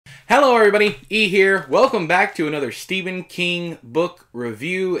Hello everybody, E here. Welcome back to another Stephen King book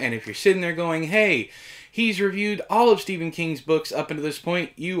review. And if you're sitting there going, hey, he's reviewed all of Stephen King's books up until this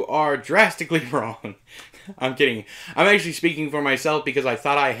point, you are drastically wrong. I'm kidding. I'm actually speaking for myself because I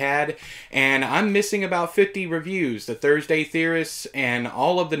thought I had, and I'm missing about 50 reviews. The Thursday Theorists and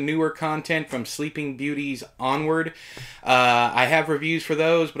all of the newer content from Sleeping Beauties onward. I have reviews for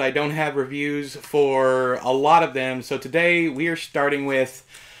those, but I don't have reviews for a lot of them. So today we are starting with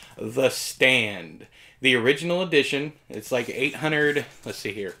The Stand, the original edition. It's like 800, let's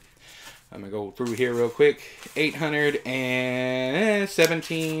see here. I'm going to go through here real quick.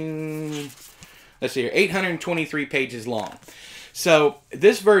 817, let's see here, 823 pages long. So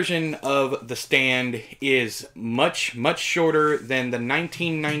this version of The Stand is much, much shorter than the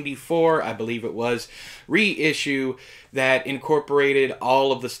 1994, I believe it was, reissue that incorporated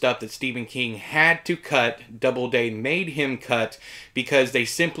all of the stuff that Stephen King had to cut, Doubleday made him cut, because they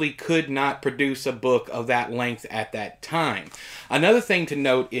simply could not produce a book of that length at that time. Another thing to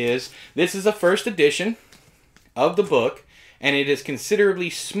note is, this is a first edition of the book, and it is considerably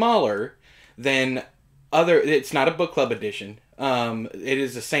smaller than it's not a book club edition. It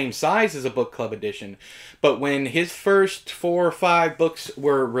is the same size as a book club edition. But when his first 4 or 5 books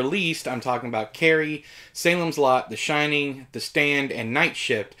were released, I'm talking about Carrie, Salem's Lot, The Shining, The Stand, and Night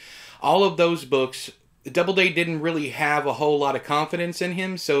Shift, all of those books, Doubleday didn't really have a whole lot of confidence in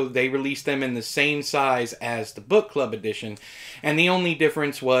him, so they released them in the same size as the book club edition. And the only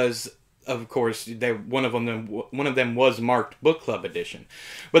difference was, of course, one of them was marked Book Club Edition.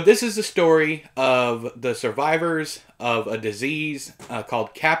 But this is the story of the survivors of a disease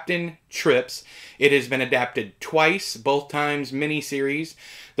called Captain Trips. It has been adapted twice, both times miniseries.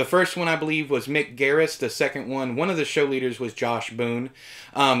 The first one, I believe, was Mick Garris. The second one of the show leaders was Josh Boone.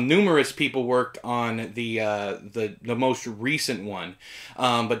 Numerous people worked on the most recent one,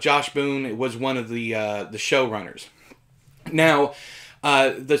 but Josh Boone was one of the showrunners. Now,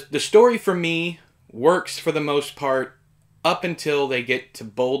 the story for me works for the most part up until they get to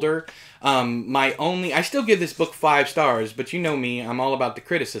Boulder. I still give this book 5 stars, but you know me, I'm all about the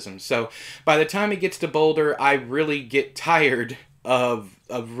criticism. So by the time it gets to Boulder, I really get tired of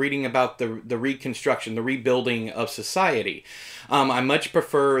reading about the reconstruction, the rebuilding of society. I much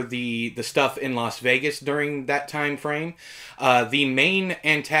prefer the stuff in Las Vegas during that time frame. The main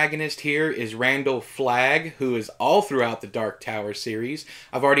antagonist here is Randall Flagg, who is all throughout the Dark Tower series.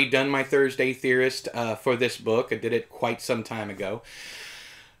 I've already done my Thursday Theorist for this book. I did it quite some time ago.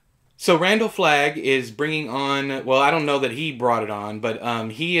 So Randall Flagg is bringing on, well, I don't know that he brought it on,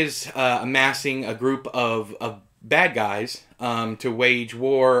 but he is amassing a group of bad guys to wage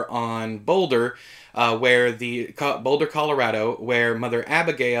war on Boulder, Boulder, Colorado, where Mother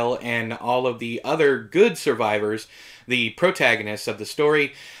Abigail and all of the other good survivors, the protagonists of the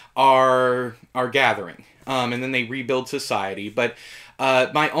story, are gathering. And then they rebuild society. But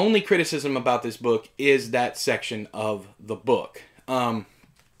my only criticism about this book is that section of the book.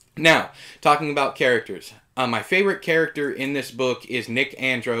 Now, talking about characters. My favorite character in this book is Nick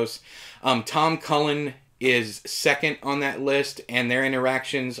Andros. Tom Cullen is second on that list, and their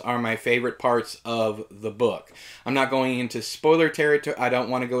interactions are my favorite parts of the book. I'm not going into spoiler territory. I don't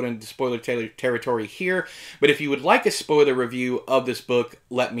want to go into spoiler territory here, but if you would like a spoiler review of this book,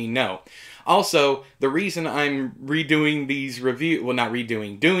 let me know. Also, the reason I'm redoing these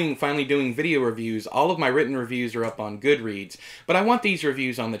finally doing video reviews, all of my written reviews are up on Goodreads, but I want these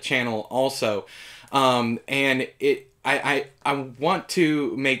reviews on the channel also. I want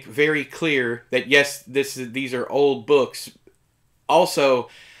to make very clear that yes, these are old books. Also,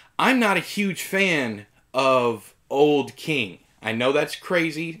 I'm not a huge fan of old King. I know that's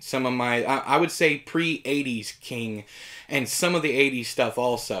crazy. Some of I would say pre-80s King and some of the 80s stuff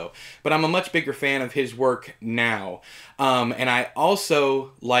also. But I'm a much bigger fan of his work now. And I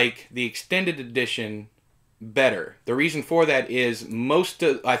also like the extended edition better. The reason for that is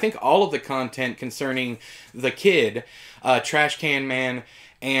I think all of the content concerning the kid, Trash Can Man,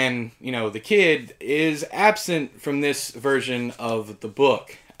 and the kid is absent from this version of the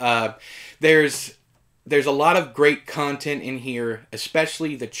book. There's a lot of great content in here,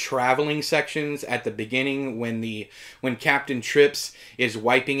 especially the traveling sections at the beginning when Captain Trips is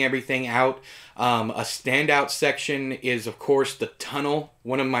wiping everything out. A standout section is, of course, the tunnel,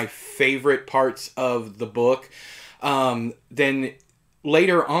 one of my favorite parts of the book. Then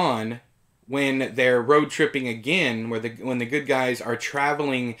later on, when they're road tripping again, when the good guys are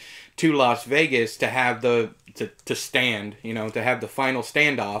traveling to Las Vegas to have to stand, to have the final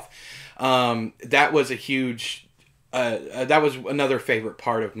standoff, that was a huge. That was another favorite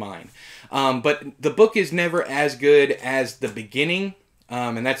part of mine. But the book is never as good as the beginning.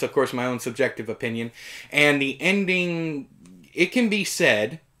 and that's, of course, my own subjective opinion. And the ending, it can be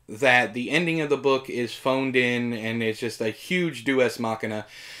said that the ending of the book is phoned in, and it's just a huge deus machina.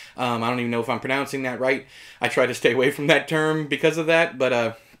 I don't even know if I'm pronouncing that right. I try to stay away from that term because of that,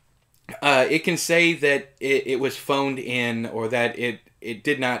 but it can say that it was phoned in, or that it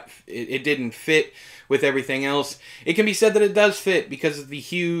didn't fit with everything else. It can be said that it does fit because of the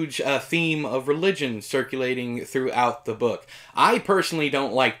huge theme of religion circulating throughout the book. I personally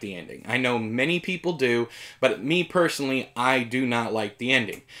don't like the ending. I know many people do, but me personally, I do not like the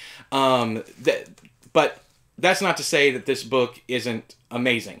ending. But that's not to say that this book isn't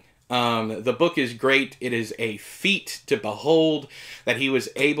amazing. The book is great. It is a feat to behold that he was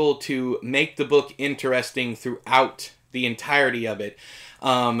able to make the book interesting throughout the entirety of it.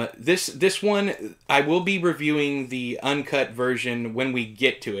 This one, I will be reviewing the uncut version when we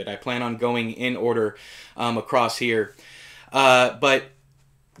get to it. I plan on going in order across here. But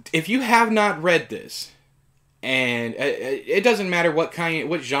if you have not read this, and it doesn't matter what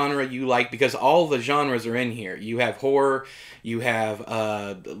genre you like, because all the genres are in here. You have horror, you have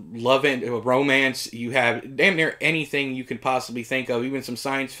love and romance, you have damn near anything you can possibly think of, even some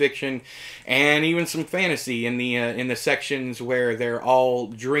science fiction, and even some fantasy in the sections where they're all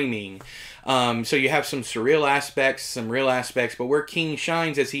dreaming. So you have some surreal aspects, some real aspects, but where King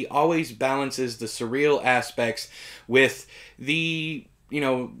shines is he always balances the surreal aspects with the,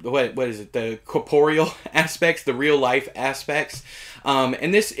 what is it? The corporeal aspects, the real life aspects.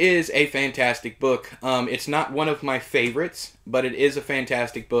 And this is a fantastic book. It's not one of my favorites, but it is a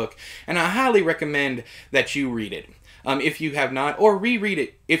fantastic book. And I highly recommend that you read it. If you have not, or reread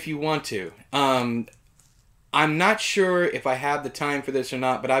it if you want to. I'm not sure if I have the time for this or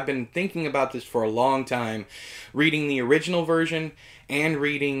not, but I've been thinking about this for a long time. Reading the original version and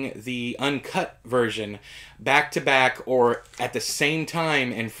reading the uncut version back to back or at the same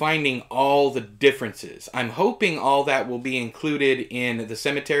time, and finding all the differences. I'm hoping all that will be included in the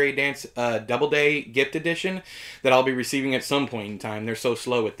Cemetery Dance Doubleday gift edition that I'll be receiving at some point in time. They're so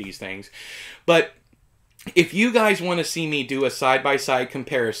slow with these things. But if you guys want to see me do a side-by-side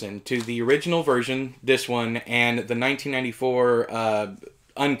comparison to the original version, this one, and the 1994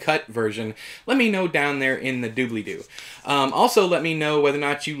 uncut version, let me know down there in the doobly-doo. Also, let me know whether or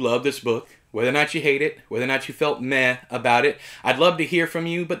not you love this book, whether or not you hate it, whether or not you felt meh about it. I'd love to hear from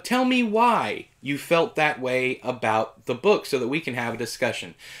you, but tell me why you felt that way about the book so that we can have a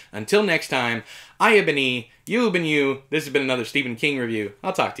discussion. Until next time, I have been E, you have been you. This has been another Stephen King review.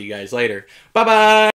 I'll talk to you guys later. Bye-bye!